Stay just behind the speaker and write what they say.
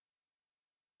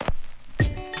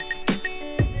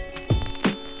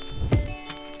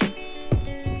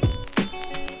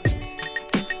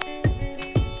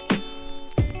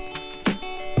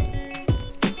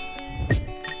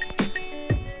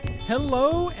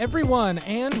everyone,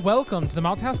 and welcome to the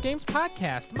Malthouse Games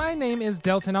Podcast. My name is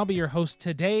Delton. I'll be your host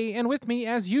today, and with me,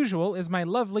 as usual, is my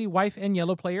lovely wife and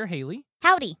yellow player, Haley.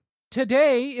 Howdy.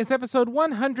 Today is episode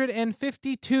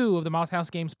 152 of the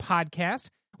Malthouse Games Podcast.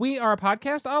 We are a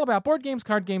podcast all about board games,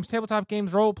 card games, tabletop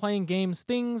games, role-playing games,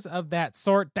 things of that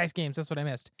sort. Dice games, that's what I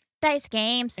missed. Dice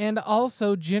games. And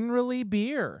also generally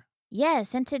beer.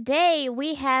 Yes, and today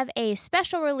we have a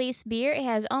special release beer. It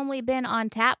has only been on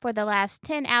tap for the last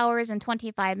 10 hours and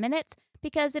 25 minutes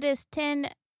because it is 10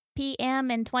 p.m.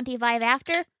 and 25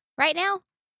 after right now.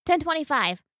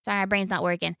 10:25. Sorry, my brain's not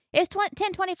working. It's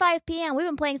 10:25 p.m. We've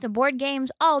been playing some board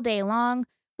games all day long.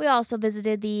 We also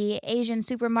visited the Asian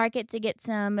supermarket to get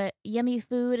some yummy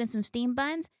food and some steam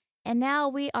buns. And now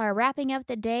we are wrapping up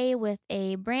the day with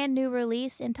a brand new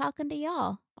release and talking to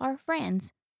y'all, our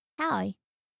friends. Howdy.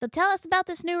 So tell us about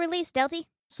this new release, Delty.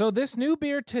 So this new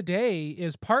beer today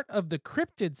is part of the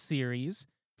Cryptid series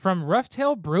from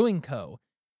Roughtail Brewing Co.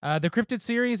 The Cryptid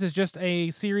series is just a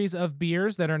series of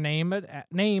beers that are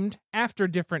named after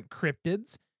different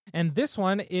cryptids. And this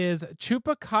one is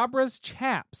Chupacabra's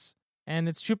Chaps. And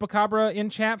it's Chupacabra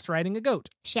in chaps riding a goat.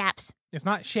 Shaps. It's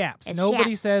not shaps. It's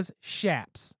Nobody shaps. Says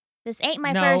shaps. This ain't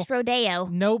my No. first rodeo.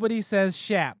 Nobody says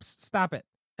shaps. Stop it.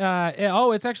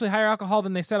 It's actually higher alcohol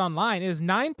than they said online. It is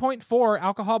 9.4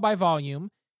 alcohol by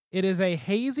volume. It is a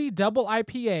hazy double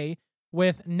IPA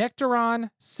with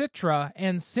Nectaron, Citra,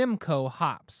 and Simcoe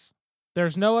hops.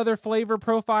 There's no other flavor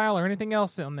profile or anything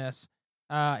else in this,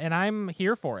 and I'm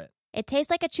here for it. It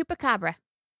tastes like a chupacabra.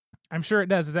 I'm sure it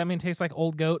does. Does that mean it tastes like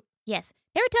old goat? Yes.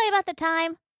 Did I ever tell you about the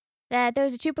time that there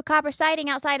was a chupacabra sighting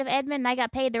outside of Edmond and I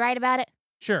got paid to write about it?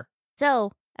 Sure.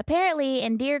 So, apparently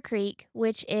in Deer Creek,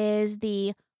 which is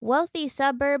the wealthy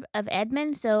suburb of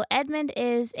Edmond. So Edmond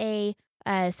is a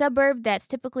suburb that's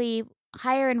typically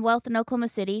higher in wealth than Oklahoma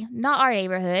City. Not our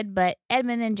neighborhood, but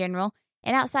Edmond in general.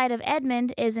 And outside of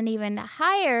Edmond is an even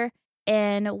higher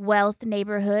in wealth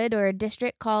neighborhood or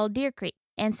district called Deer Creek.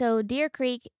 And so Deer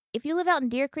Creek, if you live out in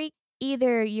Deer Creek,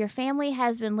 either your family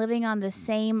has been living on the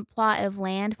same plot of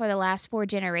land for the last 4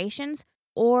 generations,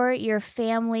 or your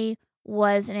family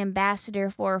was an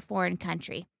ambassador for a foreign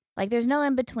country. Like, there's no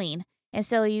in between. And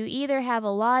so you either have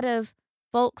a lot of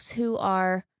folks who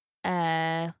are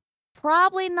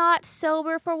probably not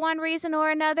sober for one reason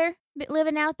or another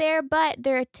living out there, but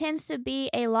there tends to be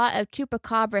a lot of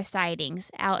chupacabra sightings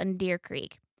out in Deer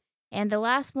Creek. And the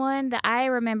last one that I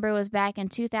remember was back in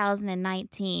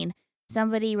 2019.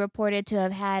 Somebody reported to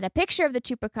have had a picture of the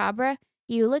chupacabra.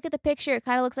 You look at the picture, it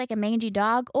kind of looks like a mangy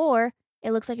dog, or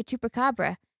it looks like a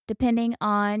chupacabra, depending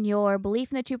on your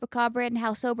belief in the chupacabra and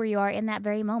how sober you are in that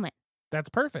very moment. That's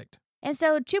perfect. And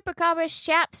so Chupacabra's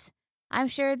chaps, I'm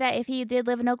sure that if he did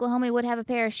live in Oklahoma, he would have a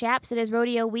pair of chaps. It is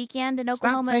rodeo weekend in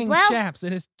Oklahoma Stop saying as well. chaps.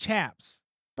 It is chaps.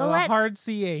 But A let's... hard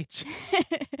CH.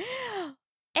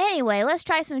 Anyway, let's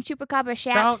try some Chupacabra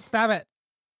chaps. Don't stop it.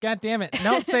 God damn it.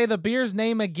 Don't say the beer's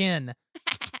name again.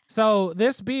 So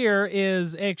this beer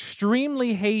is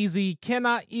extremely hazy,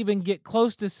 cannot even get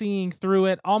close to seeing through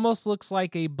it. Almost looks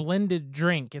like a blended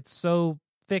drink. It's so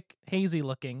thick, hazy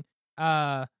looking.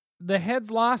 The head's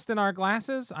lost in our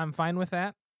glasses. I'm fine with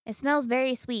that. It smells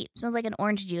very sweet. It smells like an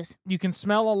orange juice. You can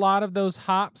smell a lot of those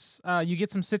hops. You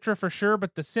get some Citra for sure,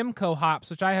 but the Simcoe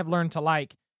hops, which I have learned to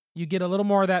like, you get a little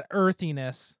more of that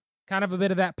earthiness, kind of a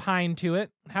bit of that pine to it.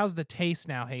 How's the taste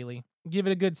now, Haley? Give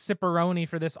it a good sipperoni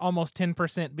for this almost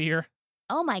 10% beer.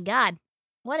 Oh my God.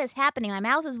 What is happening? My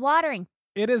mouth is watering.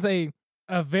 It is a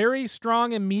very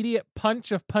strong, immediate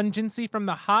punch of pungency from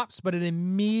the hops, but it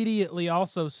immediately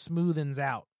also smoothens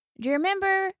out. Do you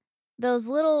remember those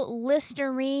little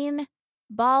Listerine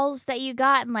balls that you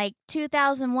got in like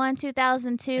 2001,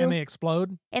 2002? And they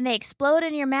explode? And they explode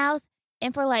in your mouth.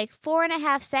 And for like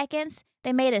 4.5 seconds,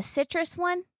 they made a citrus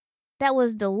one that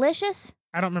was delicious.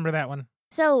 I don't remember that one.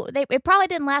 So it probably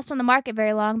didn't last on the market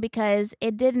very long because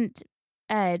it didn't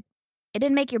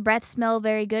make your breath smell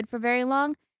very good for very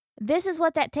long. This is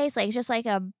what that tastes like. It's just like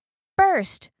a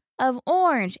burst of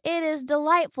orange. It is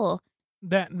delightful.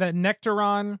 That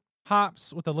Nectaron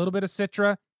hops with a little bit of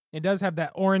Citra. It does have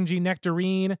that orangey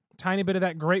nectarine, tiny bit of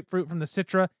that grapefruit from the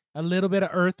Citra, a little bit of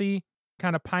earthy,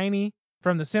 kind of piney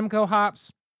from the Simcoe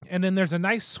hops. And then there's a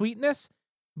nice sweetness,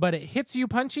 but it hits you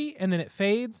punchy, and then it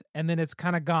fades, and then it's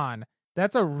kind of gone.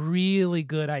 That's a really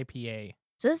good IPA.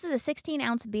 So this is a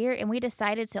 16-ounce beer, and we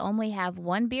decided to only have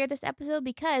one beer this episode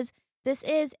because this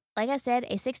is, like I said,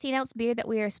 a 16-ounce beer that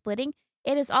we are splitting.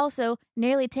 It is also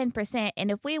nearly 10%,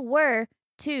 and if we were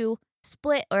to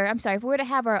if we were to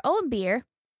have our own beer,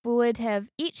 we would have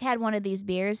each had one of these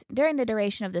beers during the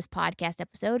duration of this podcast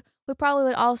episode. We probably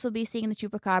would also be seeing the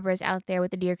Chupacabras out there with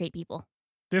the Deer Creek people.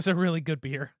 This is a really good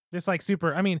beer. This like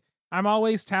super. I mean, I'm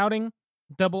always touting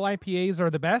double IPAs are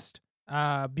the best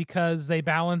because they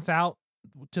balance out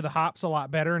to the hops a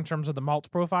lot better in terms of the malt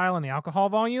profile and the alcohol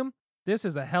volume. This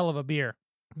is a hell of a beer.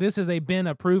 This is a Ben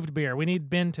approved beer. We need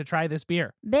Ben to try this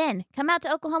beer. Ben, come out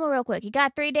to Oklahoma real quick. You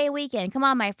got a 3-day weekend. Come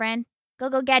on, my friend.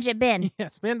 Go gadget Ben. Yeah,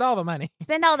 spend all the money.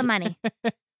 Spend all the money.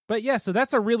 But yeah, so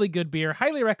that's a really good beer.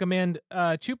 Highly recommend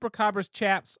Chupacabra's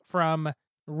Chaps from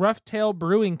Rough Tail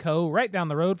Brewing Co. right down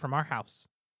the road from our house.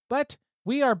 But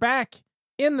we are back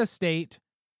in the state.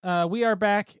 We are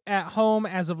back at home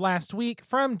as of last week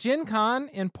from Gen Con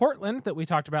in Portland that we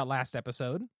talked about last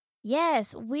episode.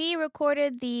 Yes, we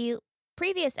recorded the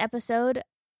previous episode,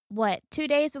 2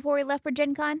 days before we left for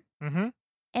Gen Con? Mm-hmm.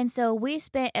 And so we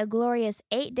spent a glorious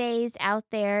 8 days out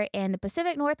there in the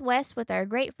Pacific Northwest with our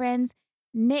great friends,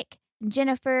 Nick,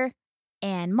 Jennifer,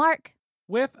 and Mark.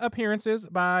 With appearances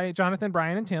by Jonathan,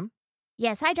 Brian, and Tim.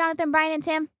 Yes, hi, Jonathan, Brian, and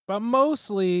Tim. But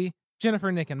mostly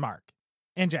Jennifer, Nick, and Mark.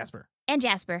 And Jasper. And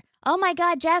Jasper. Oh my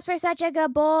God, Jasper's such a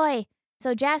good boy.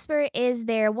 So Jasper is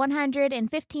their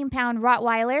 115-pound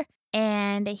Rottweiler,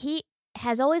 and he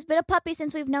has always been a puppy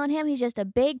since we've known him. He's just a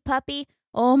big puppy.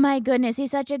 Oh my goodness,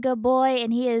 he's such a good boy,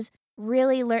 and he is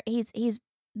really he's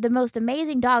the most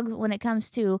amazing dog when it comes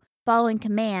to following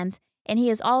commands, and he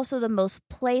is also the most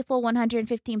playful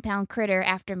 115-pound critter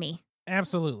after me.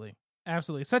 Absolutely.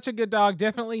 Absolutely. Such a good dog.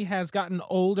 Definitely has gotten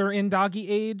older in doggy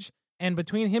age, and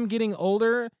between him getting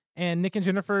older and Nick and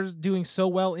Jennifer's doing so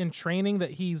well in training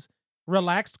that he's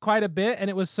relaxed quite a bit, and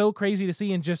it was so crazy to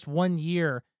see in just 1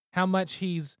 year how much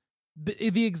he's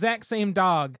the exact same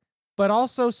dog, but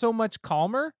also so much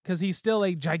calmer because he's still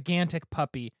a gigantic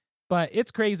puppy. But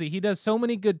it's crazy. He does so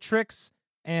many good tricks,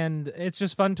 and it's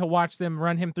just fun to watch them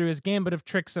run him through his gambit of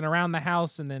tricks and around the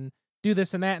house and then do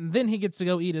this and that. And then he gets to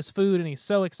go eat his food, and he's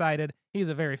so excited. He's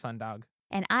a very fun dog.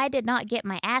 And I did not get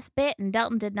my ass bit, and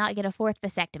Dalton did not get a 4th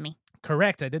vasectomy.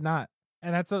 Correct, I did not.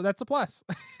 And that's a plus.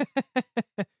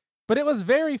 But it was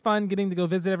very fun getting to go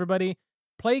visit everybody,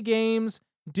 play games,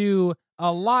 do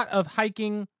a lot of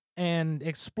hiking and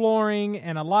exploring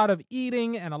and a lot of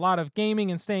eating and a lot of gaming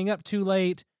and staying up too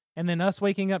late and then us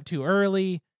waking up too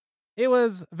early. It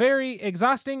was very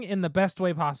exhausting in the best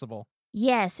way possible.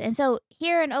 Yes, and so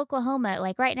here in Oklahoma,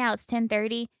 like right now it's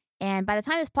 10:30, and by the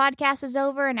time this podcast is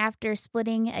over and after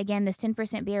splitting, again, this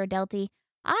 10% beer Delty,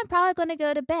 I'm probably going to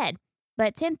go to bed.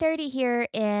 But 10:30 here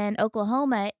in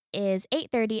Oklahoma is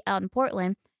 8:30 out in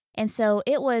Portland. And so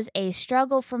it was a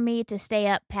struggle for me to stay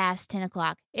up past 10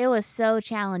 o'clock. It was so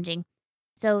challenging.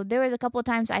 So there was a couple of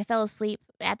times I fell asleep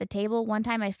at the table. One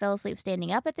time I fell asleep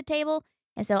standing up at the table.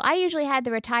 And so I usually had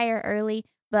to retire early,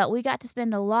 but we got to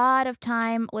spend a lot of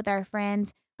time with our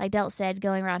friends, like Delt said,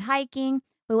 going around hiking.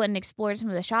 We went and explored some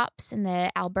of the shops in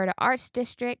the Alberta Arts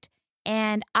District.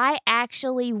 And I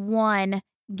actually won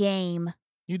game.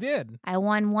 You did? I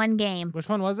won one game. Which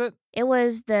one was it? It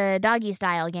was the doggy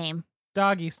style game.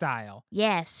 Doggy style.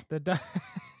 Yes.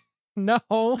 No.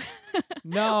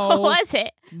 No. What was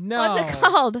it? No. What's it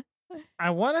called? I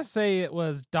want to say it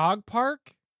was Dog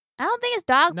Park. I don't think it's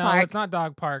Dog No, Park. it's not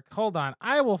Dog Park. Hold on.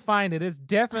 I will find it. It's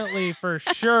definitely for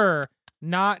sure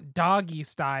not doggy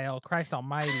style. Christ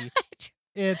almighty.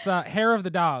 It's Hair of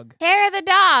the Dog. Hair of the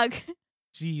Dog.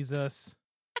 Jesus.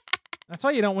 That's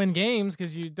why you don't win games,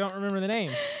 because you don't remember the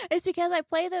names. It's because I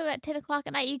play them at 10 o'clock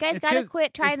at night. You guys got to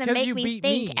quit trying to make me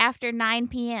think after 9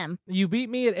 p.m. You beat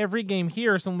me at every game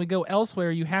here, so when we go elsewhere,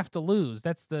 you have to lose.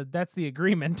 That's the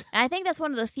agreement. And I think that's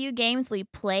one of the few games we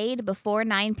played before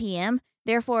 9 p.m.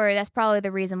 Therefore, that's probably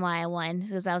the reason why I won,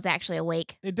 because I was actually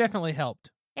awake. It definitely helped.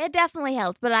 It definitely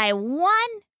helped, but I won.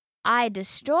 I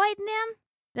destroyed them.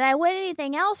 Did I win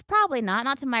anything else? Probably not.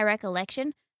 Not to my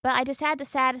recollection. But I just had the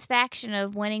satisfaction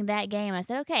of winning that game. I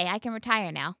said, okay, I can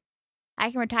retire now.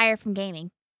 I can retire from gaming.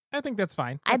 I think that's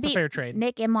fine. That's a fair trade.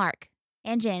 Nick and Mark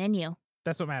and Jen and you.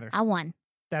 That's what matters. I won.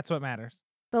 That's what matters.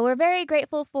 But we're very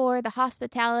grateful for the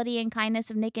hospitality and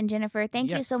kindness of Nick and Jennifer. Thank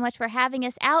you so much for having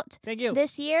us out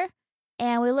this year.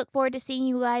 And we look forward to seeing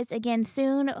you guys again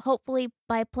soon, hopefully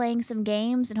by playing some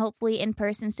games and hopefully in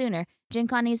person sooner. Gen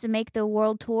Con needs to make the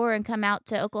world tour and come out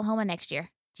to Oklahoma next year.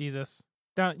 Jesus.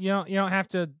 You don't have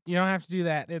to do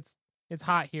that. It's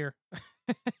hot here.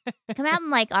 Come out in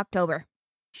like October.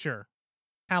 Sure.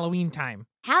 Halloween time.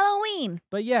 Halloween.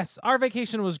 But yes, our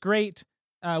vacation was great.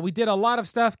 We did a lot of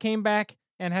stuff, came back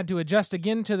and had to adjust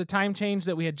again to the time change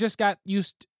that we had just got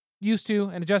used to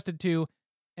and adjusted to.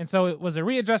 And so it was a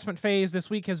readjustment phase. This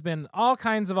week has been all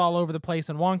kinds of all over the place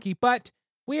and wonky, but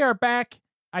we are back.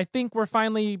 I think we're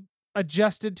finally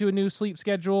adjusted to a new sleep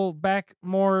schedule, back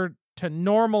more to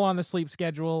normal on the sleep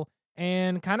schedule,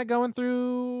 and kind of going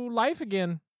through life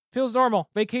again. Feels normal.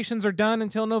 Vacations are done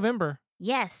until November.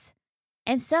 Yes.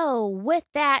 And so, with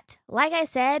that, like I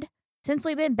said, since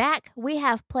we've been back, we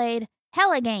have played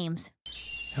hella games.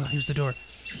 Oh, here's the door.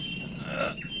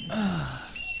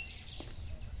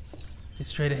 It's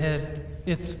straight ahead.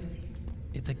 It's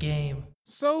a game.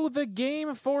 So the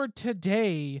game for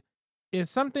today is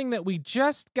something that we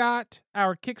just got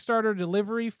our Kickstarter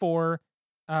delivery for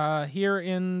here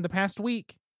in the past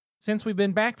week since we've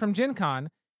been back from Gen Con,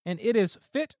 and it is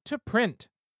Fit to Print.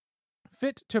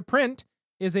 Fit to Print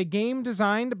is a game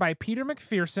designed by Peter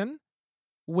McPherson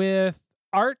with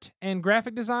art and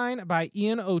graphic design by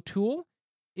Ian O'Toole.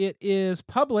 It is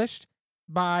published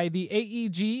by the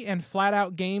AEG and Flat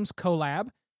Out Games collab.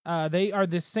 They are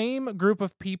the same group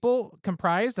of people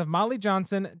comprised of Molly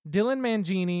Johnson, Dylan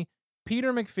Mangini,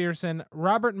 Peter McPherson,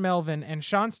 Robert Melvin, and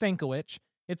Sean Stankiewicz.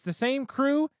 It's the same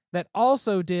crew that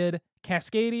also did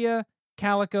Cascadia,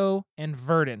 Calico, and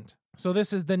Verdant. So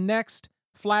this is the next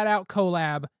Flat Out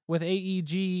collab with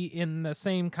AEG in the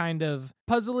same kind of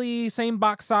puzzly, same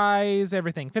box size,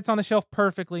 everything. Fits on the shelf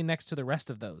perfectly next to the rest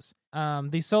of those.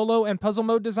 The solo and puzzle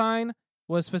mode design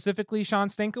was specifically Sean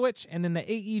Stankiewicz, and then the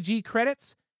AEG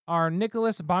credits are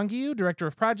Nicholas Bongiu, Director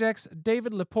of Projects,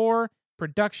 David Lepore,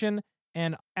 Production,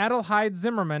 and Adelheid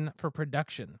Zimmerman for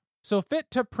Production. So Fit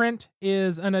to Print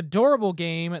is an adorable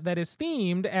game that is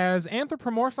themed as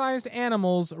anthropomorphized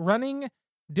animals running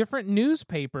different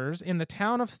newspapers in the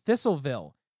town of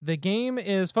Thistleville. The game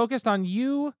is focused on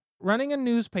you running a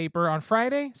newspaper on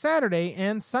Friday, Saturday,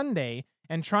 and Sunday,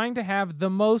 and trying to have the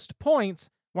most points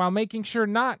while making sure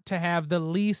not to have the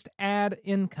least ad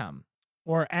income,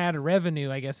 or ad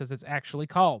revenue, I guess as it's actually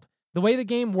called. The way the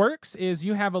game works is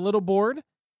you have a little board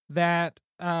that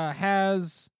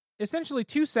has essentially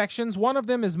two sections. One of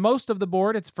them is most of the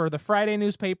board. It's for the Friday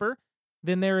newspaper.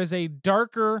 Then there is a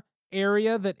darker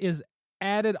area that is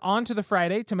added onto the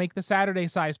Friday to make the Saturday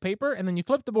size paper, and then you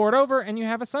flip the board over and you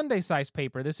have a Sunday size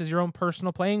paper. This is your own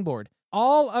personal playing board.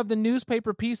 All of the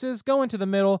newspaper pieces go into the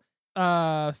middle,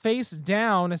 face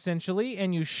down essentially,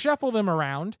 and you shuffle them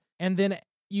around, and then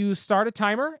you start a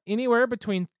timer anywhere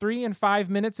between 3 and 5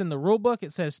 minutes in the rulebook.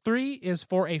 It says 3 is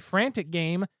for a frantic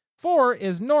game, 4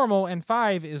 is normal, and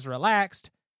 5 is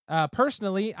relaxed.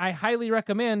 Personally, I highly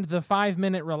recommend the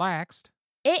 5-minute relaxed.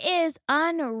 It is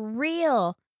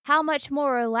unreal how much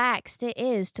more relaxed it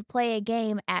is to play a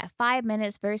game at 5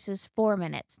 minutes versus 4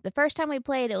 minutes. The first time we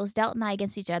played, it was Delta and I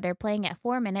against each other playing at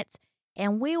 4 minutes,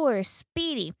 and we were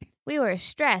speedy. We were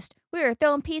stressed. We were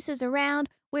throwing pieces around.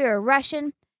 We were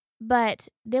rushing. But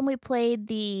then we played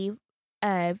the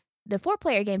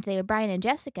 4-player game today with Brian and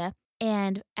Jessica,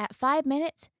 and at 5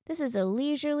 minutes, this is a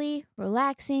leisurely,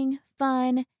 relaxing,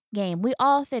 fun game. We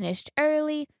all finished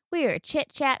early. We were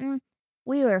chit-chatting.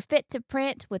 We were fit to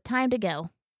print with time to go.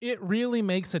 It really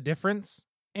makes a difference.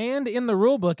 And in the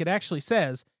rulebook, it actually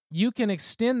says you can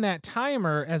extend that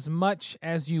timer as much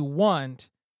as you want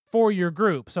for your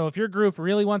group. So if your group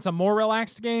really wants a more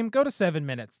relaxed game, go to 7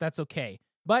 minutes. That's okay.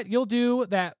 But you'll do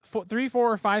that 3,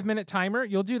 4, or 5 minute timer.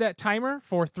 You'll do that timer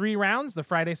for 3 rounds, the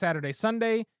Friday, Saturday,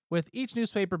 Sunday, with each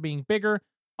newspaper being bigger.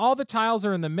 All the tiles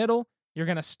are in the middle. You're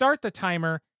going to start the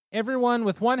timer. Everyone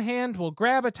with one hand will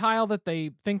grab a tile that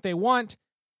they think they want,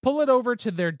 pull it over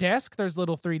to their desk. There's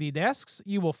little 3D desks.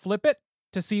 You will flip it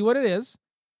to see what it is.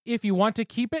 If you want to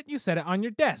keep it, you set it on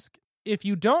your desk. If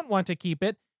you don't want to keep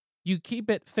it, you keep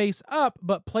it face up,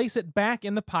 but place it back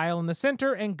in the pile in the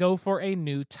center and go for a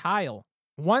new tile.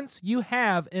 Once you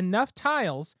have enough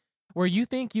tiles where you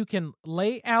think you can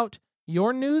lay out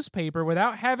your newspaper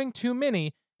without having too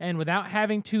many and without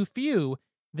having too few,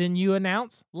 then you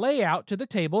announce layout to the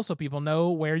table so people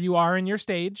know where you are in your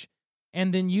stage,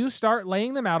 and then you start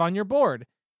laying them out on your board.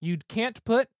 You can't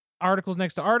put articles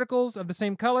next to articles of the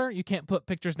same color. You can't put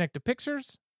pictures next to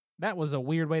pictures. That was a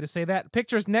weird way to say that.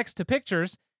 Pictures next to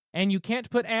pictures, and you can't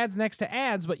put ads next to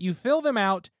ads, but you fill them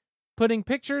out, putting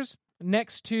pictures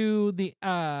next to the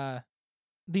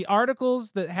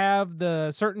articles that have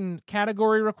the certain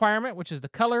category requirement, which is the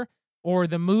color, or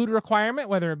the mood requirement,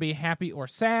 whether it be happy or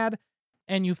sad,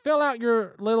 and you fill out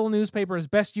your little newspaper as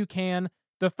best you can.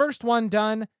 The first one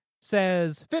done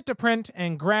says fit to print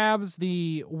and grabs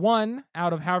the 1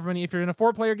 out of however many. If you're in a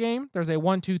 4-player game, there's a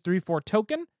 1, 2, 3, 4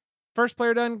 token. First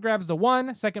player done grabs the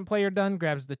 1, second player done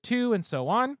grabs the 2, and so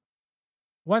on.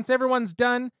 Once everyone's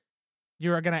done,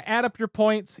 you're going to add up your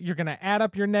points, you're going to add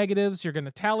up your negatives, you're going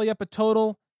to tally up a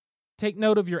total, take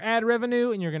note of your ad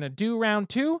revenue, and you're going to do round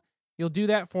 2. You'll do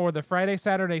that for the Friday,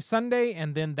 Saturday, Sunday,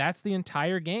 and then that's the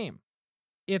entire game.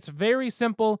 It's very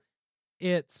simple.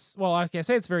 It's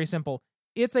very simple.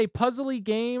 It's a puzzly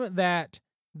game that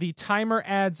the timer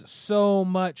adds so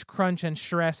much crunch and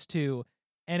stress to,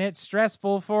 and it's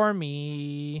stressful for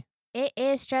me. It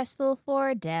is stressful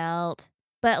for Delt.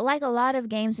 But like a lot of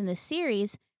games in the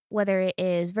series, whether it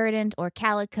is Verdant or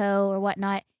Calico or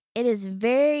whatnot, it is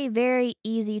very, very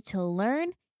easy to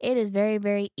learn. It is very,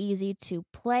 very easy to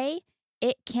play.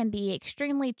 It can be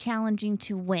extremely challenging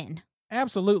to win.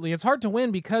 Absolutely. It's hard to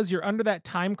win because you're under that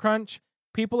time crunch.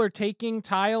 People are taking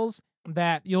tiles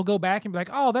that you'll go back and be like,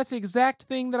 oh, that's the exact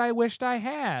thing that I wished I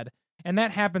had. And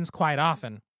that happens quite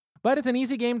often. But it's an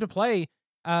easy game to play.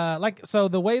 So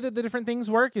the way that the different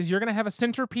things work is you're going to have a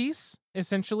centerpiece,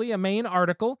 essentially a main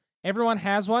article. Everyone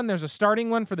has one. There's a starting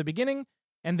one for the beginning,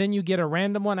 and then you get a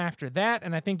random one after that.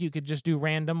 And I think you could just do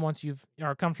random once you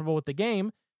are comfortable with the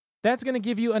game. That's going to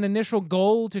give you an initial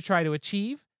goal to try to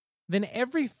achieve. Then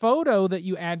every photo that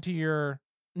you add to your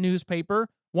newspaper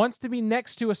wants to be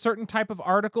next to a certain type of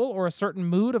article or a certain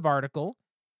mood of article.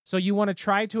 So you want to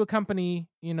try to accompany,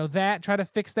 that, try to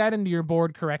fix that into your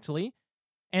board correctly.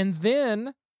 And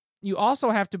then you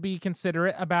also have to be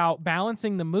considerate about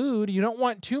balancing the mood. You don't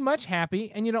want too much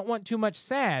happy and you don't want too much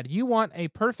sad. You want a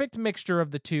perfect mixture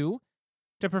of the two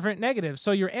to prevent negatives.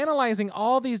 So you're analyzing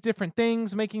all these different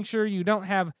things, making sure you don't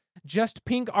have just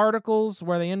pink articles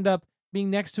where they end up being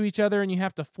next to each other and you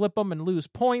have to flip them and lose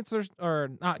points or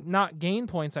not gain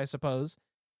points, I suppose.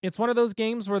 It's one of those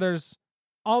games where there's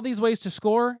all these ways to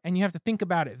score and you have to think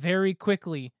about it very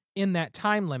quickly in that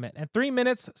time limit. And 3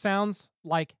 minutes sounds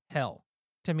like hell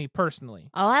to me personally.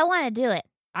 Oh, I want to do it.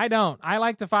 I don't. I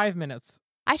like the 5 minutes.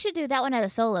 I should do that one as a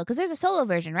solo because there's a solo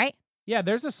version, right? Yeah,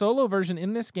 there's a solo version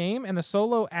in this game, and the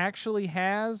solo actually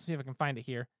has, see if I can find it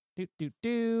here.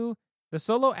 The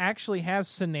solo actually has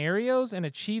scenarios and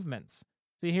achievements.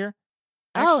 See here?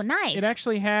 Nice. It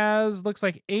actually has, looks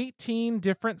like 18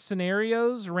 different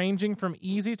scenarios ranging from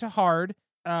easy to hard.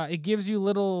 It gives you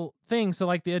little things. So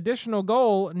like the additional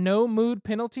goal, no mood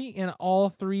penalty in all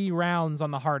 3 rounds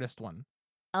on the hardest one.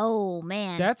 Oh,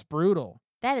 man. That's brutal.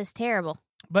 That is terrible.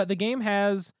 But the game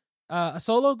has a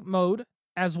solo mode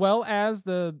as well as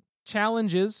the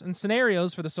challenges and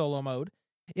scenarios for the solo mode.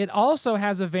 It also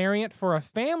has a variant for a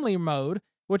family mode,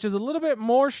 which is a little bit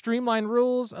more streamlined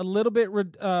rules, a little bit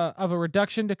of a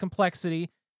reduction to complexity.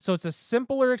 So it's a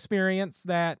simpler experience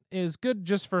that is good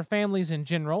just for families in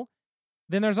general.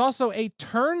 Then there's also a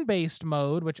turn-based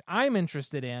mode, which I'm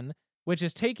interested in, which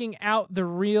is taking out the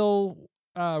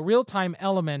real-time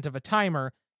element of a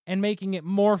timer and making it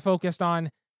more focused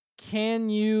on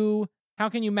how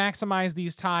can you maximize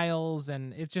these tiles,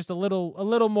 and it's just a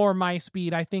little more my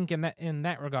speed, I think, in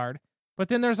that regard. But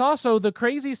then there's also the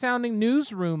crazy-sounding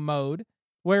newsroom mode,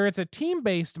 where it's a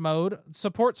team-based mode,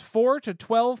 supports 4 to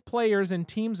 12 players in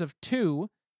teams of 2,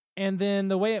 and then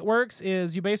the way it works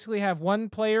is you basically have one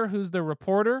player who's the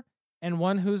reporter and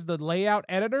one who's the layout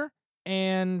editor,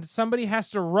 and somebody has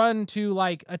to run to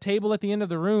like a table at the end of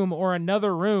the room or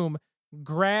another room,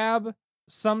 grab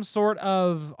some sort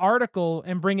of article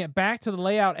and bring it back to the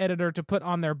layout editor to put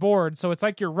on their board. So it's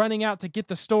like you're running out to get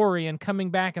the story and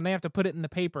coming back and they have to put it in the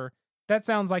paper. That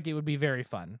sounds like it would be very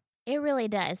fun. It really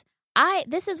does.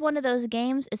 This is one of those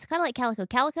games, it's kind of like Calico.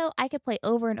 Calico, I could play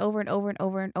over and over and over and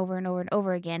over and over and over and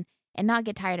over again and not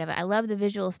get tired of it. I love the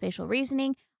visual spatial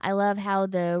reasoning. I love how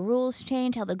the rules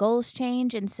change, how the goals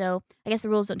change. And so I guess the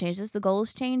rules don't change, just the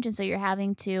goals change. And so you're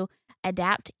having to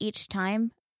adapt each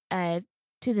time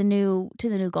to the new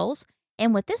goals.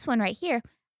 And with this one right here,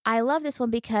 I love this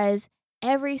one because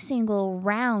every single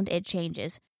round it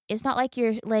changes. It's not like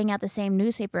you're laying out the same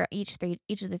newspaper each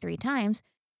of the 3 times.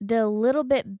 The little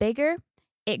bit bigger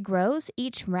it grows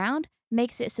each round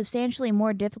makes it substantially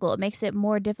more difficult. It makes it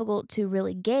more difficult to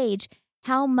really gauge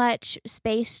how much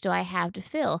space do I have to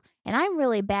fill. And I'm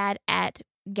really bad at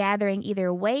gathering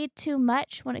either way too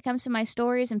much when it comes to my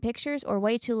stories and pictures or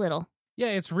way too little. Yeah,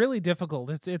 it's really difficult.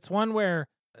 It's one where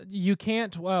you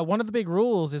can't, one of the big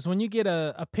rules is when you get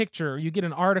a picture, you get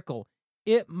an article,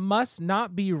 it must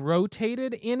not be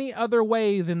rotated any other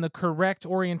way than the correct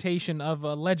orientation of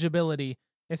legibility,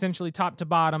 essentially top to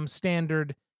bottom,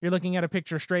 standard. You're looking at a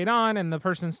picture straight on and the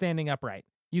person's standing upright.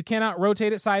 You cannot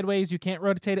rotate it sideways, you can't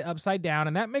rotate it upside down,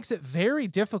 and that makes it very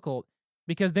difficult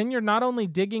because then you're not only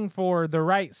digging for the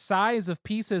right size of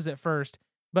pieces at first,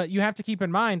 but you have to keep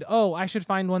in mind, I should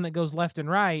find one that goes left and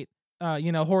right,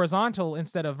 horizontal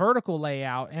instead of vertical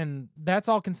layout, and that's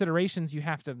all considerations you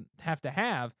have to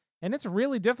have. And it's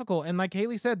really difficult. And like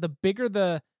Haley said, the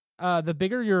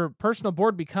bigger your personal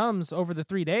board becomes over the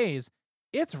 3 days,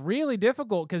 it's really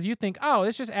difficult because you think,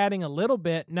 it's just adding a little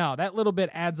bit. No, that little bit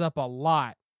adds up a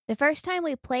lot. The first time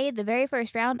we played, the very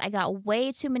first round, I got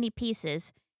way too many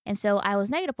pieces. And so I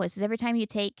was negative points. Because every time you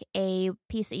take a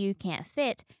piece that you can't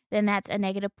fit, then that's a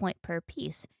negative point per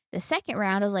piece. The second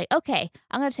round, I was like, okay,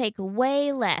 I'm going to take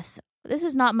way less. This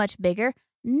is not much bigger.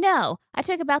 No, I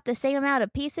took about the same amount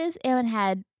of pieces and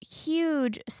had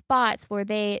huge spots where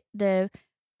the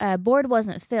board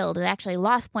wasn't filled. It actually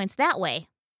lost points that way.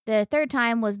 The third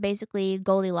time was basically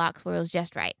Goldilocks, where it was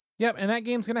just right. Yep, and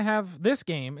this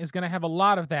game is going to have a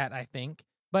lot of that, I think.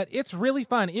 But it's really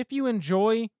fun. If you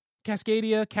enjoy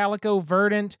Cascadia, Calico,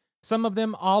 Verdant, some of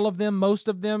them, all of them, most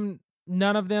of them,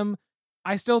 none of them,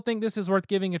 I still think this is worth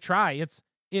giving a try.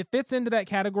 It fits into that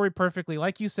category perfectly.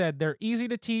 Like you said, they're easy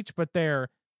to teach, but they're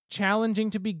challenging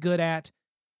to be good at.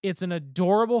 It's an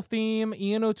adorable theme.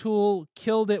 Ian O'Toole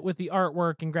killed it with the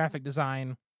artwork and graphic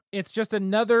design. It's just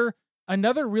another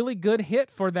really good hit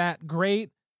for that great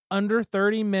under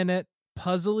 30-minute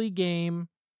puzzly game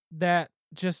that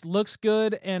just looks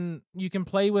good and you can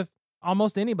play with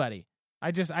almost anybody.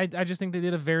 I just think they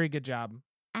did a very good job.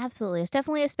 Absolutely. It's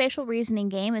definitely a spatial reasoning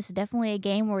game. It's definitely a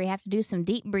game where you have to do some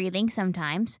deep breathing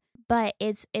sometimes, but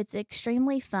it's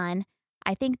extremely fun.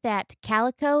 I think that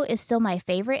Calico is still my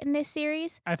favorite in this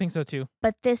series. I think so too.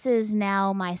 But this is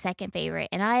now my second favorite,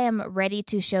 and I am ready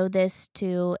to show this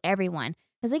to everyone.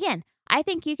 Because again, I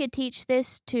think you could teach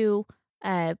this to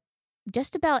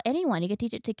just about anyone. You can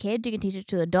teach it to kids, you can teach it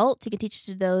to adults, you can teach it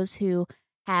to those who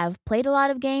have played a lot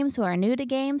of games, who are new to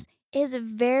games. It is a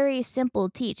very simple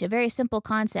teach, a very simple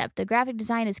concept. The graphic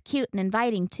design is cute and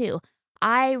inviting too.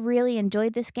 I really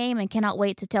enjoyed this game and cannot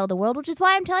wait to tell the world, which is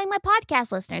why I'm telling my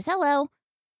podcast listeners, hello,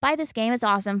 buy this game. It's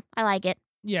awesome. I like it.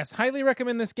 Yes, highly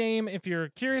recommend this game. If you're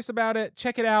curious about it,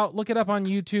 check it out. Look it up on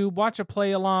YouTube. Watch a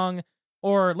play along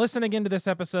or listen again to this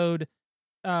episode.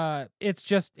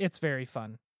 It's very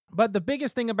fun. But the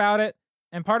biggest thing about it,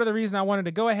 and part of the reason I wanted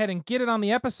to go ahead and get it on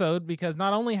the episode, because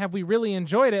not only have we really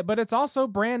enjoyed it, but it's also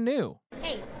brand new.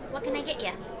 Hey, what can I get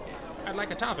you? I'd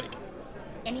like a topic.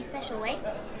 Any special way?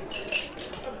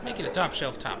 Make it a top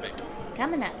shelf topic.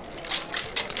 Coming up.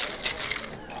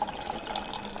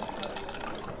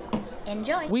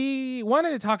 Enjoy. We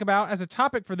wanted to talk about, as a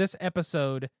topic for this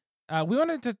episode, we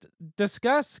wanted to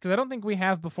discuss, because I don't think we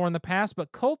have before in the past,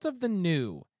 but Cult of the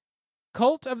New.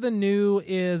 Cult of the New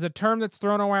is a term that's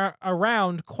thrown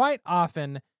around quite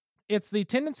often. It's the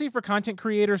tendency for content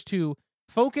creators to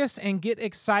focus and get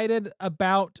excited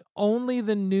about only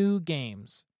the new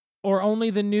games, or only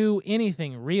the new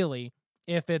anything, really.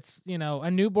 If it's,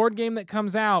 a new board game that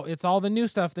comes out, it's all the new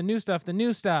stuff, the new stuff, the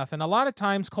new stuff. And a lot of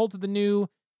times, Cult of the New,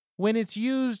 when it's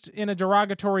used in a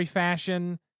derogatory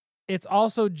fashion, it's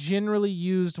also generally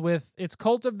used with, it's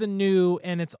Cult of the New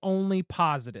and it's only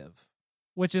positive,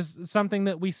 which is something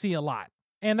that we see a lot.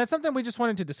 And that's something we just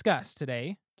wanted to discuss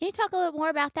today. Can you talk a little bit more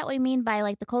about that? What you mean by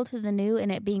like the Cult of the New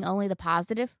and it being only the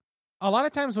positive? A lot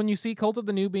of times when you see Cult of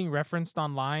the New being referenced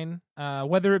online,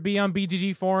 whether it be on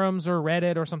BGG forums or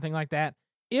Reddit or something like that,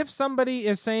 if somebody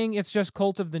is saying it's just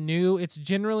Cult of the New, it's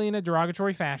generally in a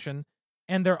derogatory fashion.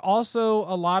 And they're also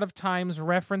a lot of times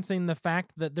referencing the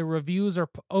fact that the reviews are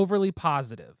overly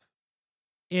positive.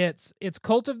 It's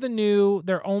Cult of the New.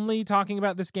 They're only talking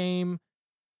about this game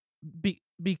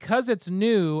because it's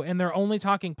new, and they're only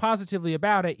talking positively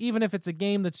about it, even if it's a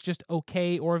game that's just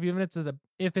okay, or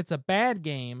if it's a bad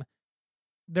game.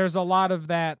 There's a lot of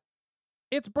that.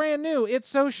 It's brand new. It's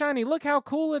so shiny. Look how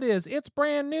cool it is. It's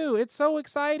brand new. It's so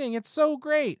exciting. It's so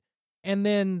great. And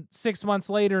then 6 months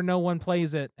later, no one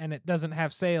plays it, and it doesn't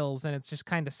have sales, and it's just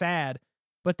kind of sad.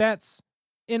 But that's,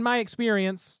 in my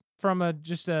experience, from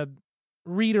just a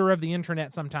reader of the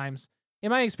internet sometimes, in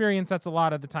my experience, that's a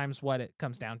lot of the times what it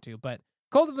comes down to. But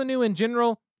Cult of the New in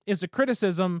general is a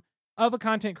criticism of a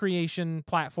content creation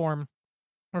platform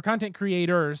or content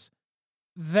creators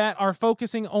that are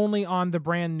focusing only on the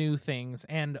brand new things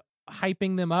and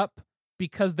hyping them up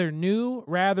because they're new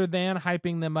rather than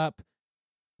hyping them up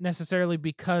necessarily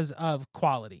because of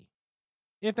quality.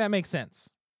 If that makes sense.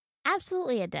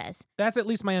 Absolutely it does. That's at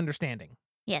least my understanding.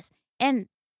 Yes. And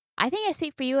I think I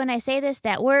speak for you when I say this,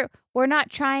 that we're not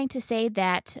trying to say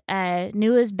that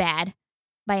new is bad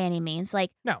by any means. Like,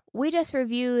 no. We just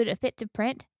reviewed a Fit to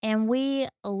Print, and we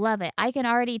love it. I can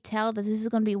already tell that this is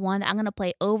going to be one that I'm going to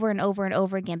play over and over and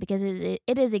over again because it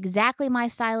is exactly my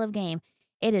style of game.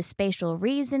 It is spatial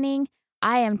reasoning.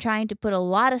 I am trying to put a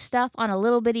lot of stuff on a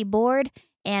little bitty board,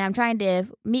 and I'm trying to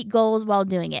meet goals while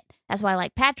doing it. That's why I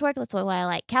like Patchwork. That's why I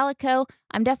like Calico.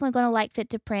 I'm definitely going to like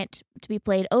Fit to Print to be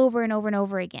played over and over and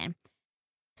over again.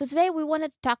 So today we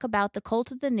wanted to talk about the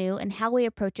Cult of the New and how we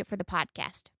approach it for the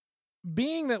podcast.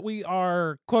 Being that we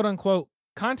are quote-unquote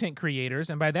content creators,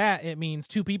 and by that it means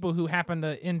two people who happen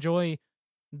to enjoy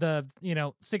the,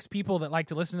 6 people that like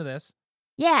to listen to this.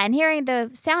 Yeah, and hearing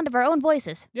the sound of our own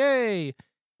voices. Yay!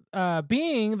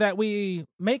 Being that we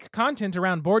make content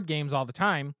around board games all the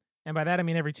time, and by that I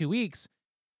mean every 2 weeks,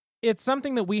 it's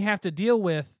something that we have to deal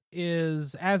with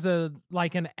is as an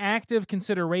active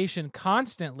consideration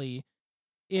constantly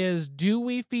is, do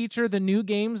we feature the new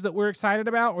games that we're excited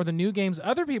about or the new games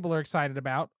other people are excited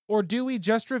about, or do we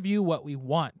just review what we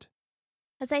want?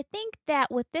 Because I think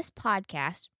that with this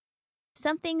podcast,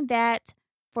 something that,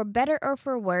 for better or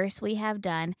for worse, we have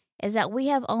done is that we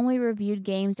have only reviewed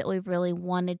games that we've really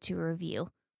wanted to review.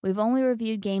 We've only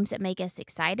reviewed games that make us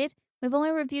excited. We've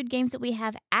only reviewed games that we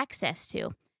have access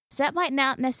to. So that might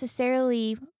not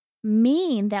necessarily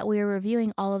mean that we're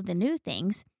reviewing all of the new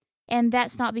things. And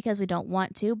that's not because we don't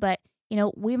want to, but,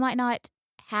 we might not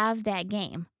have that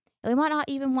game. We might not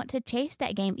even want to chase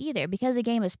that game either. Because a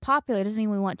game is popular doesn't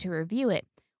mean we want to review it.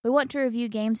 We want to review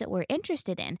games that we're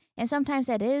interested in. And sometimes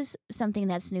that is something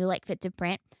that's new, like Fit to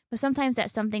Print, but sometimes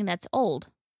that's something that's old.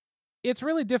 It's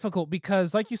really difficult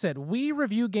because, like you said, we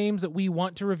review games that we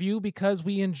want to review because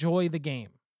we enjoy the game,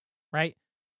 right?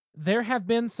 There have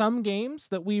been some games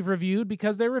that we've reviewed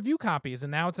because they're review copies,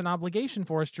 and now it's an obligation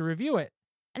for us to review it.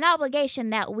 An obligation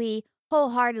that we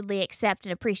wholeheartedly accept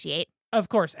and appreciate. Of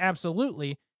course,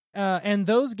 absolutely. And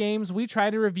those games we try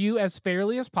to review as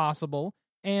fairly as possible.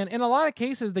 And in a lot of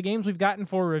cases, the games we've gotten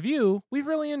for review, we've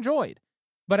really enjoyed.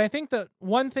 But I think that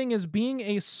one thing is, being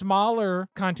a smaller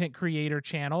content creator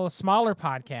channel, a smaller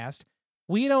podcast,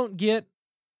 we don't get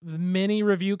many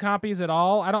review copies at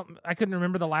all. I couldn't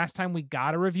remember the last time we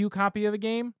got a review copy of a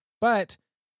game, but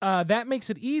that makes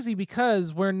it easy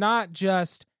because we're not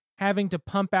just having to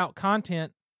pump out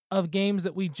content of games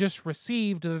that we just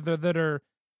received that are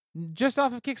just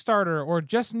off of Kickstarter or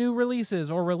just new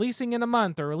releases or releasing in a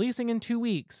month or releasing in 2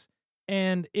 weeks.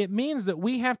 And it means that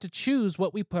we have to choose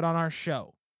what we put on our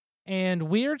show. And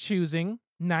we're choosing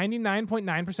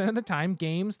 99.9% of the time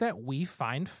games that we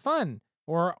find fun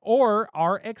or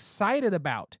are excited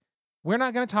about. We're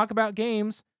not going to talk about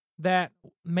games that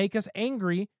make us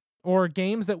angry or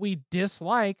games that we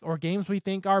dislike or games we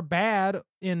think are bad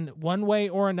in one way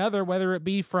or another, whether it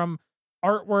be from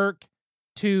artwork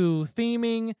to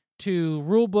theming to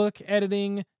rulebook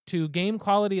editing to game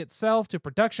quality itself to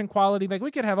production quality. Like,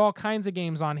 we could have all kinds of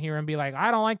games on here and be like,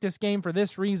 I don't like this game for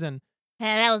this reason.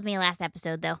 That was me last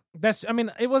episode, though.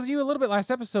 It was you a little bit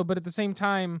last episode, but at the same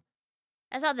time,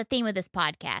 that's not the theme of this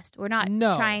podcast. We're not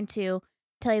trying to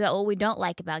tell you about what we don't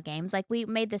like about games. Like, we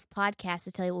made this podcast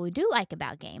to tell you what we do like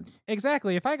about games.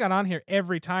 Exactly. If I got on here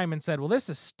every time and said, well, this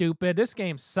is stupid, this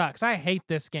game sucks, I hate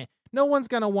this game, no one's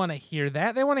going to want to hear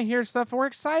that. They want to hear stuff we're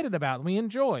excited about and we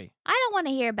enjoy. I don't want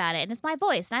to hear about it, and it's my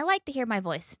voice, and I like to hear my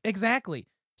voice. Exactly.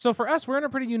 So for us, we're in a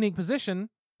pretty unique position.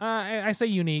 I say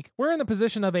unique. We're in the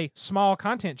position of a small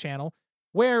content channel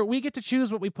where we get to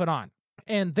choose what we put on.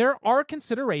 And there are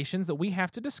considerations that we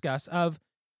have to discuss of,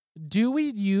 do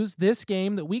we use this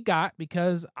game that we got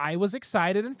because I was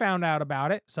excited and found out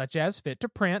about it, such as Fit to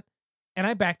Print, and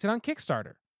I backed it on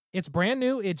Kickstarter. It's brand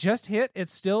new. It just hit.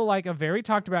 It's still like a very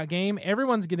talked about game.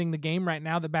 Everyone's getting the game right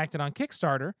now that backed it on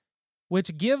Kickstarter,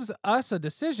 which gives us a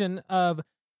decision of,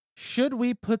 should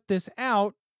we put this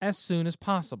out as soon as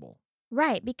possible?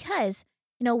 Right, because,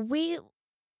 we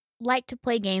like to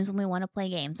play games when we want to play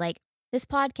games. Like, this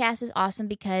podcast is awesome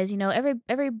because,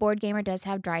 every board gamer does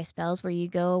have dry spells where you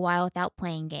go a while without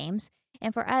playing games.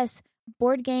 And for us,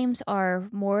 board games are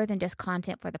more than just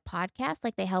content for the podcast.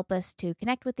 Like, they help us to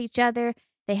connect with each other.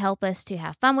 They help us to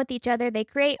have fun with each other. They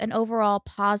create an overall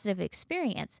positive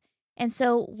experience. And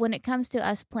so when it comes to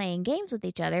us playing games with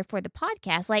each other for the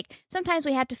podcast, like, sometimes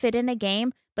we have to fit in a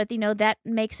game, but, that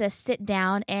makes us sit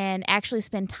down and actually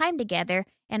spend time together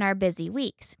in our busy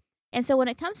weeks. And so when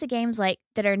it comes to games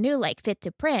that are new, like Fit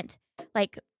to Print,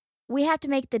 we have to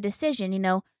make the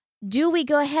decision, do we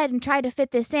go ahead and try to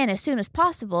fit this in as soon as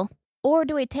possible? Or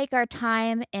do we take our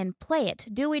time and play it?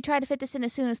 Do we try to fit this in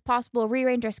as soon as possible,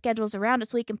 rearrange our schedules around it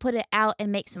so we can put it out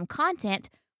and make some content?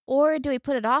 Or do we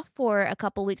put it off for a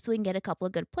couple weeks so we can get a couple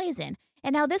of good plays in?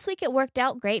 And now this week it worked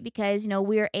out great because,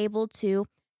 we were able to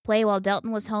play while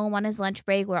Delton was home on his lunch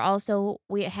break.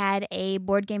 We had a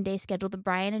board game day scheduled with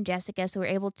Brian and Jessica, so we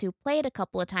were able to play it a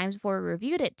couple of times before we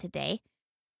reviewed it today.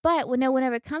 But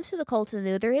whenever it comes to the Cult of the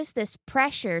New, there is this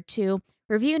pressure to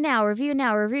review now, review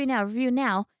now, review now, review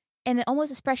now, and almost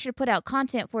this pressure to put out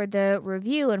content for the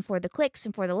review and for the clicks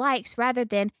and for the likes, rather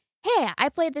than, hey, I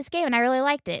played this game and I really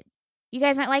liked it. You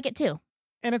guys might like it too.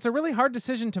 And it's a really hard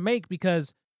decision to make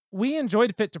because we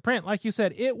enjoyed Fit to Print. Like you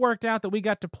said, it worked out that we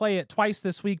got to play it twice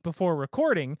this week before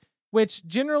recording, which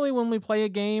generally when we play a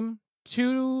game,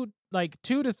 2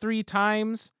 to 3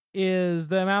 times is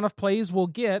the amount of plays we'll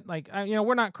get.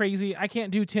 We're not crazy. I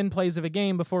can't do 10 plays of a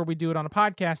game before we do it on a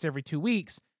podcast every 2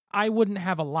 weeks. I wouldn't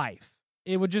have a life.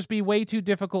 it would just be way too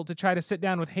difficult to try to sit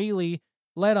down with Haley,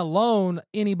 let alone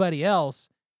anybody else,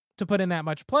 to put in that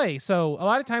much play. So a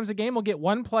lot of times a game will get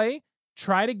 1 play,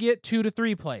 try to get 2 to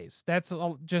 3 plays. That's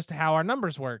just how our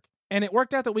numbers work. And it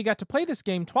worked out that we got to play this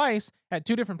game twice at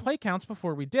 2 different play counts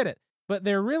before we did it. But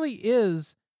there really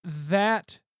is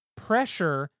that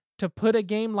pressure to put a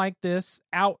game like this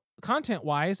out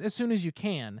content-wise as soon as you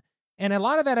can. And a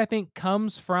lot of that, I think,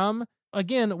 comes from,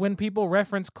 again, when people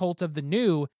reference Cult of the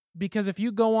New, because if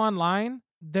you go online,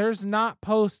 there's not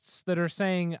posts that are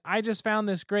saying, I just found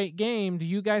this great game. Do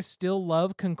you guys still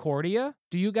love Concordia?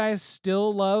 Do you guys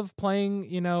still love playing,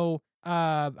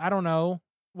 I don't know,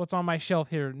 what's on my shelf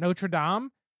here? Notre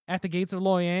Dame, At the Gates of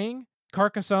Loyang,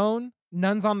 Carcassonne,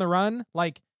 Nuns on the Run,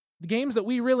 like the games that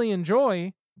we really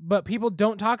enjoy, but people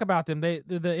don't talk about them.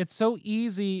 It's so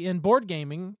easy in board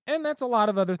gaming, and that's a lot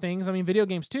of other things. I mean, video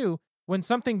games too. When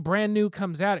something brand new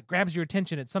comes out, it grabs your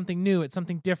attention. It's something new. It's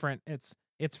something different. It's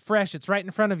fresh. It's right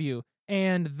in front of you.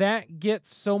 And that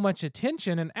gets so much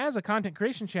attention. And as a content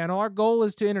creation channel, our goal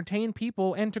is to entertain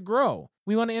people and to grow.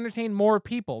 We want to entertain more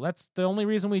people. That's the only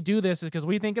reason we do this, is because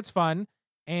we think it's fun.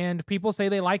 And people say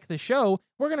they like the show.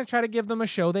 We're going to try to give them a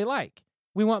show they like.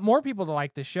 We want more people to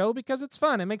like the show because it's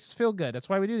fun. It makes us feel good. That's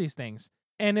why we do these things.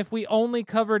 And if we only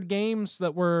covered games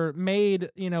that were made,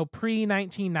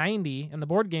 pre-1990 in the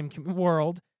board game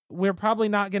world, we're probably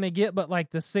not going to get but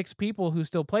like the 6 people who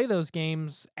still play those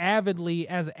games avidly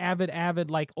as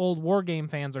avid like old war game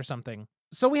fans or something.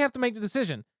 So we have to make the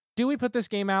decision. Do we put this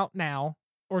game out now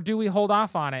or do we hold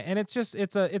off on it? And it's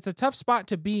a tough spot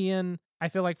to be in, I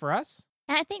feel like, for us.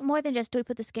 And I think more than just do we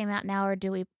put this game out now or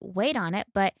do we wait on it,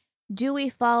 but do we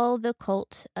follow the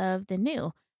Cult of the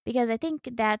New? Because I think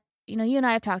that, you and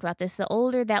I have talked about this, the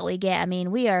older that we get, I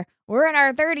mean, we're in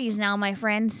our 30s now, my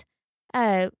friends.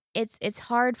 It's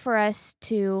hard for us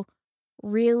to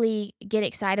really get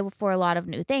excited for a lot of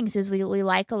new things, because we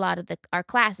like a lot of our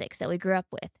classics that we grew up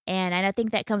with. And I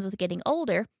think that comes with getting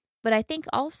older. But I think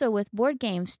also with board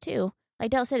games too,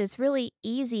 like Del said, it's really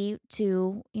easy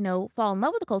to, fall in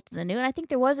love with the Cult of the New. And I think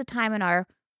there was a time in our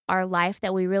life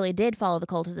that we really did follow the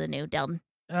Cult of the New, Delton.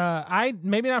 I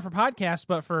maybe not for podcasts,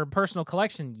 but for personal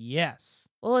collection, yes.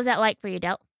 What was that like for you,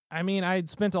 Del? I mean, I'd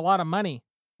spent a lot of money.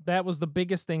 That was the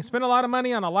biggest thing. Spent a lot of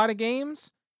money on a lot of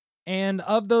games, and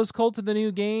of those Cult of the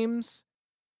New games,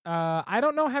 I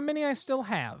don't know how many I still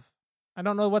have. I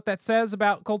don't know what that says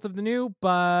about Cult of the New,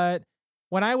 but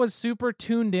when I was super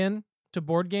tuned in to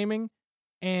board gaming,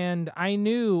 and I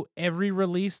knew every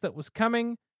release that was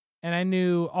coming, and I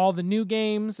knew all the new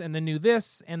games, and the new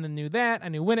this, and the new that. I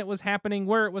knew when it was happening,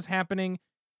 where it was happening.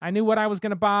 I knew what I was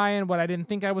going to buy and what I didn't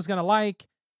think I was going to like.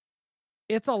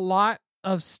 It's a lot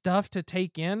of stuff to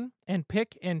take in and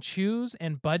pick and choose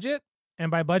and budget. And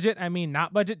by budget, I mean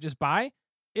not budget, just buy.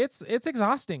 It's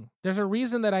exhausting. There's a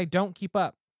reason that I don't keep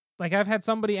up. Like, I've had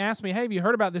somebody ask me, hey, have you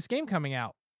heard about this game coming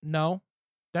out? No.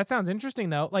 That sounds interesting,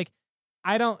 though. Like,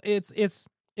 I don't, it's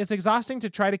exhausting to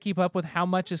try to keep up with how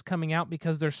much is coming out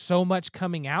because there's so much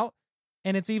coming out.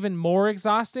 And it's even more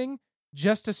exhausting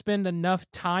just to spend enough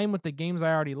time with the games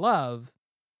I already love.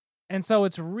 And so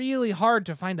it's really hard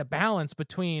to find a balance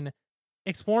between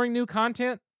exploring new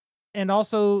content and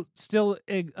also still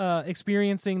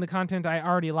experiencing the content I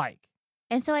already like.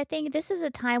 And so I think this is a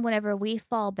time whenever we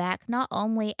fall back, not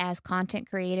only as content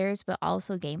creators, but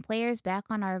also game players, back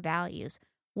on our values.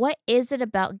 What is it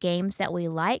about games that we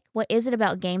like? What is it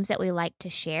about games that we like to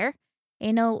share?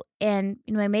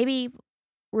 Maybe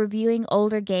reviewing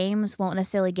older games won't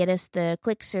necessarily get us the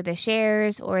clicks or the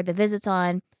shares or the visits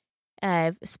on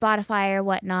Spotify or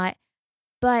whatnot.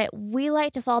 But we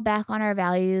like to fall back on our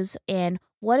values and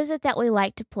what is it that we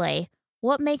like to play?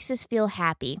 What makes us feel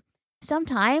happy?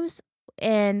 Sometimes,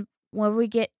 and when we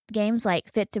get games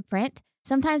like Fit to Print,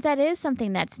 sometimes that is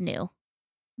something that's new.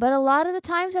 But a lot of the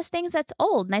times that's things that's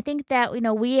old. And I think that,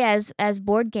 we as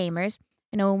board gamers,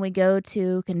 when we go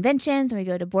to conventions, when we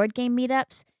go to board game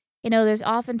meetups, there's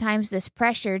oftentimes this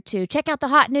pressure to check out the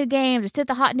hot new games, or sit at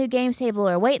the hot new games table,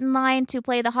 or wait in line to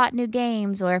play the hot new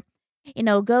games, or,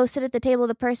 go sit at the table of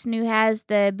the person who has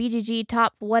the BGG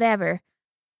top whatever.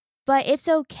 But it's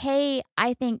okay,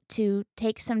 I think, to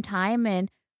take some time and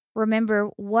remember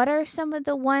what are some of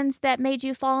the ones that made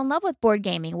you fall in love with board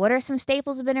gaming? What are some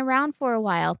staples that have been around for a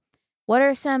while? What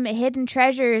are some hidden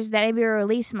treasures that maybe were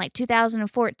released in like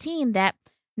 2014 that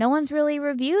no one's really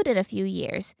reviewed in a few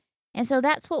years? And so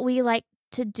that's what we like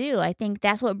to do. I think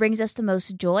that's what brings us the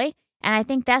most joy. And I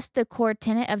think that's the core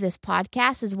tenet of this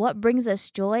podcast, is what brings us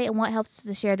joy and what helps us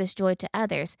to share this joy to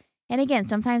others. And again,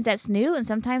 sometimes that's new and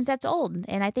sometimes that's old.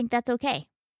 And I think that's okay.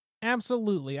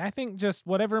 Absolutely. I think just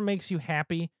whatever makes you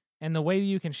happy and the way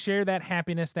you can share that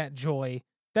happiness, that joy.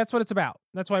 That's what it's about.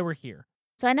 That's why we're here.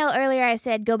 So I know earlier I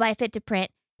said go buy Fit to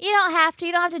Print. You don't have to.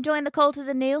 You don't have to join the Cult of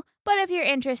the New. But if you're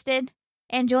interested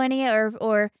in joining it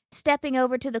or stepping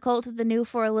over to the Cult of the New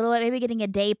for a little bit, maybe getting a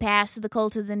day pass to the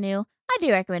Cult of the New, I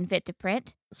do recommend Fit to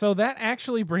Print. So that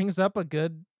actually brings up a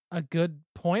good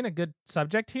point, a good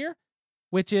subject here,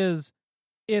 which is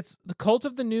it's the Cult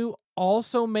of the New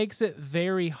also makes it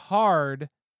very hard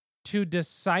to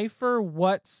decipher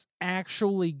what's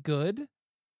actually good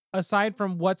aside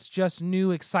from what's just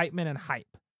new excitement and hype.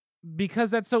 Because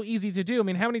that's so easy to do. I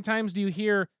mean, how many times do you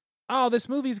hear, oh, this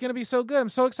movie's going to be so good. I'm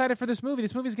so excited for this movie.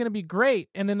 This movie's going to be great.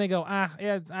 And then they go,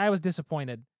 yeah, I was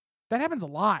disappointed. That happens a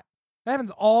lot. That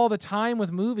happens all the time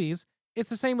with movies. It's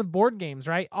the same with board games,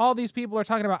 right? All these people are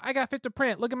talking about, I got Fit to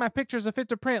Print. Look at my pictures of Fit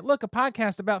to Print. Look, a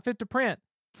podcast about Fit to Print.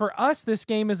 For us, this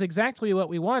game is exactly what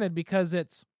we wanted because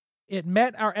it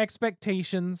met our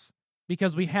expectations,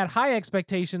 because we had high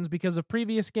expectations because of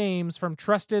previous games from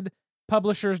trusted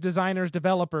publishers, designers,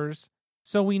 developers.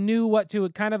 So we knew what to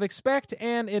kind of expect,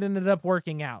 and it ended up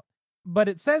working out. But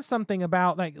it says something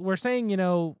about, like, we're saying, you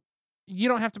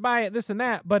don't have to buy it, this and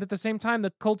that, but at the same time,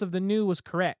 the Cult of the New was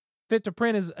correct. Fit to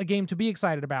Print is a game to be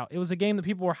excited about. It was a game that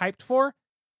people were hyped for,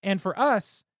 and for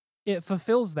us, it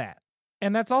fulfills that.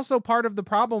 And that's also part of the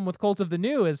problem with Cult of the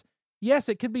New is, yes,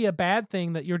 it could be a bad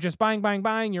thing that you're just buying,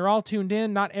 you're all tuned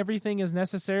in, not everything is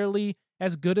necessarily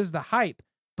as good as the hype,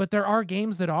 but there are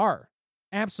games that are.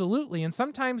 Absolutely. And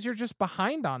sometimes you're just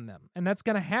behind on them, and that's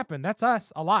going to happen. That's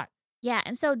us a lot. Yeah,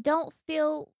 and so don't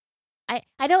feel...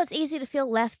 I know it's easy to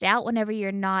feel left out whenever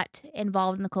you're not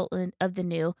involved in the Cult of the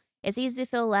New. It's easy to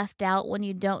feel left out when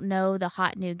you don't know the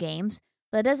hot new games,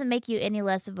 but it doesn't make you any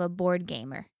less of a board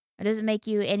gamer. It doesn't make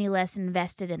you any less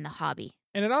invested in the hobby.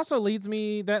 And it also leads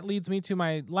me to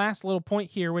my last little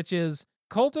point here, which is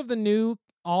Cult of the New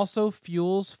also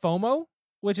fuels FOMO,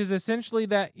 which is essentially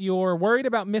that you're worried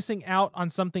about missing out on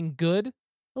something good.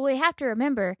 What we have to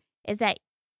remember is that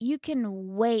you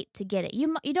can wait to get it.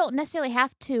 You don't necessarily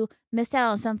have to miss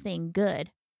out on something good.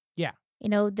 Yeah.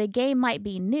 The game might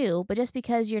be new, but just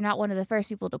because you're not one of the first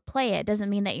people to play it doesn't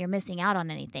mean that you're missing out on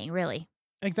anything, really.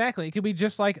 Exactly. It could be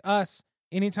just like us.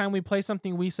 Anytime we play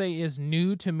something we say is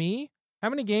new to me, how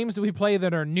many games do we play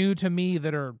that are new to me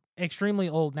that are extremely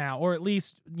old now, or at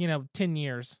least, 10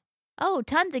 years? Oh,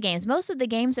 tons of games. Most of the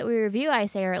games that we review, I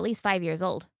say, are at least 5 years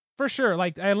old. For sure.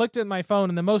 Like, I looked at my phone,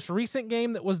 and the most recent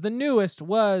game that was the newest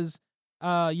was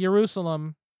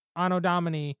Jerusalem Anno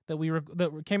Domini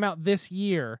that came out this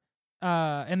year.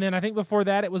 And then I think before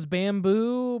that it was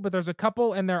Bamboo, but there's a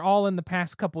couple, and they're all in the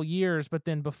past couple years. But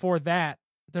then before that,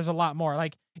 there's a lot more.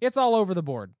 Like, it's all over the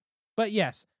board. But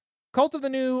yes, Cult of the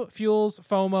New fuels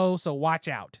FOMO, so watch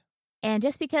out. And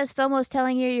just because FOMO's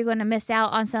telling you you're going to miss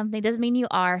out on something doesn't mean you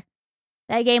are.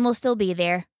 That game will still be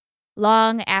there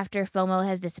long after FOMO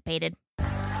has dissipated.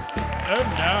 And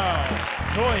now,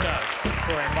 join us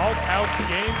for a Malthouse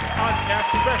Games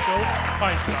podcast special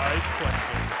bite-sized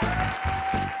question.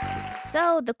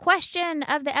 So the question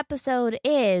of the episode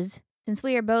is, since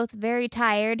we are both very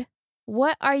tired,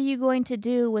 what are you going to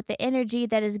do with the energy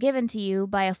that is given to you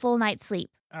by a full night's sleep?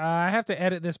 I have to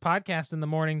edit this podcast in the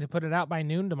morning to put it out by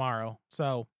noon tomorrow.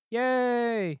 So,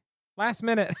 yay! Last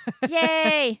minute.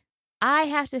 Yay! I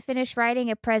have to finish writing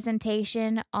a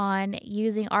presentation on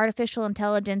using artificial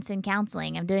intelligence in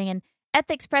counseling. I'm doing an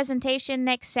ethics presentation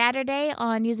next Saturday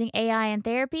on using AI in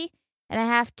therapy, and I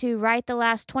have to write the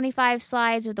last 25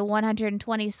 slides of the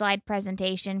 120-slide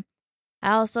presentation.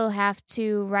 I also have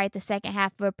to write the second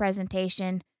half of a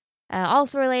presentation,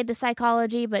 also related to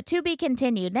psychology, but to be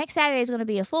continued. Next Saturday is going to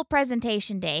be a full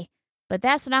presentation day, but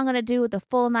that's what I'm going to do with a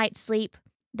full night's sleep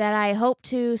that I hope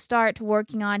to start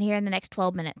working on here in the next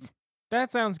 12 minutes.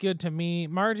 That sounds good to me.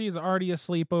 Margie's already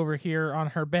asleep over here on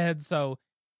her bed, so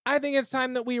I think it's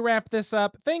time that we wrap this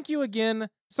up. Thank you again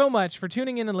so much for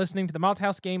tuning in and listening to the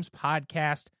Malthouse Games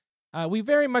podcast. We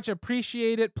very much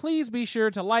appreciate it. Please be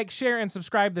sure to like, share, and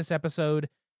subscribe this episode.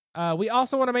 We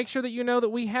also want to make sure that you know that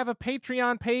we have a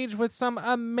Patreon page with some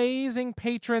amazing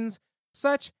patrons,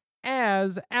 such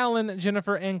as Alan,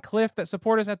 Jennifer, and Cliff, that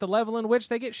support us at the level in which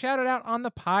they get shouted out on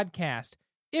the podcast.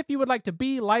 If you would like to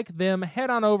be like them, head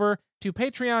on over to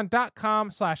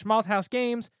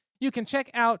patreon.com/malthousegames. You can check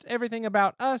out everything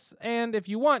about us, and if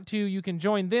you want to, you can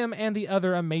join them and the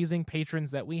other amazing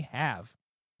patrons that we have.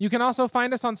 You can also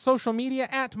find us on social media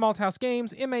at Malthouse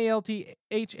Games,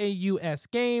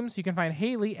 MALTHAUS Games. You can find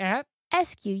Haley at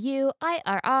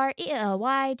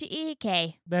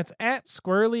SQUIRRELYGEEK. That's at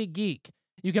Squirrely Geek.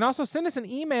 You can also send us an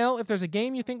email if there's a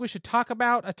game you think we should talk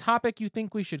about, a topic you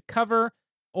think we should cover,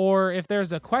 or if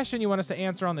there's a question you want us to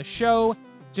answer on the show.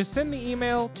 just send the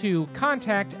email to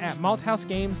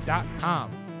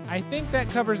contact@malthousegames.com. I think that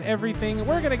covers everything.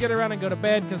 We're going to get around and go to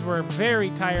bed because we're very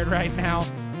tired right now,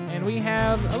 and we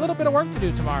have a little bit of work to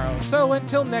do tomorrow. So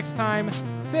until next time,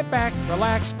 sit back,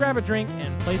 relax, grab a drink,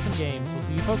 and play some games. We'll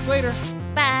see you folks later.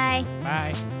 Bye.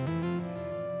 Bye.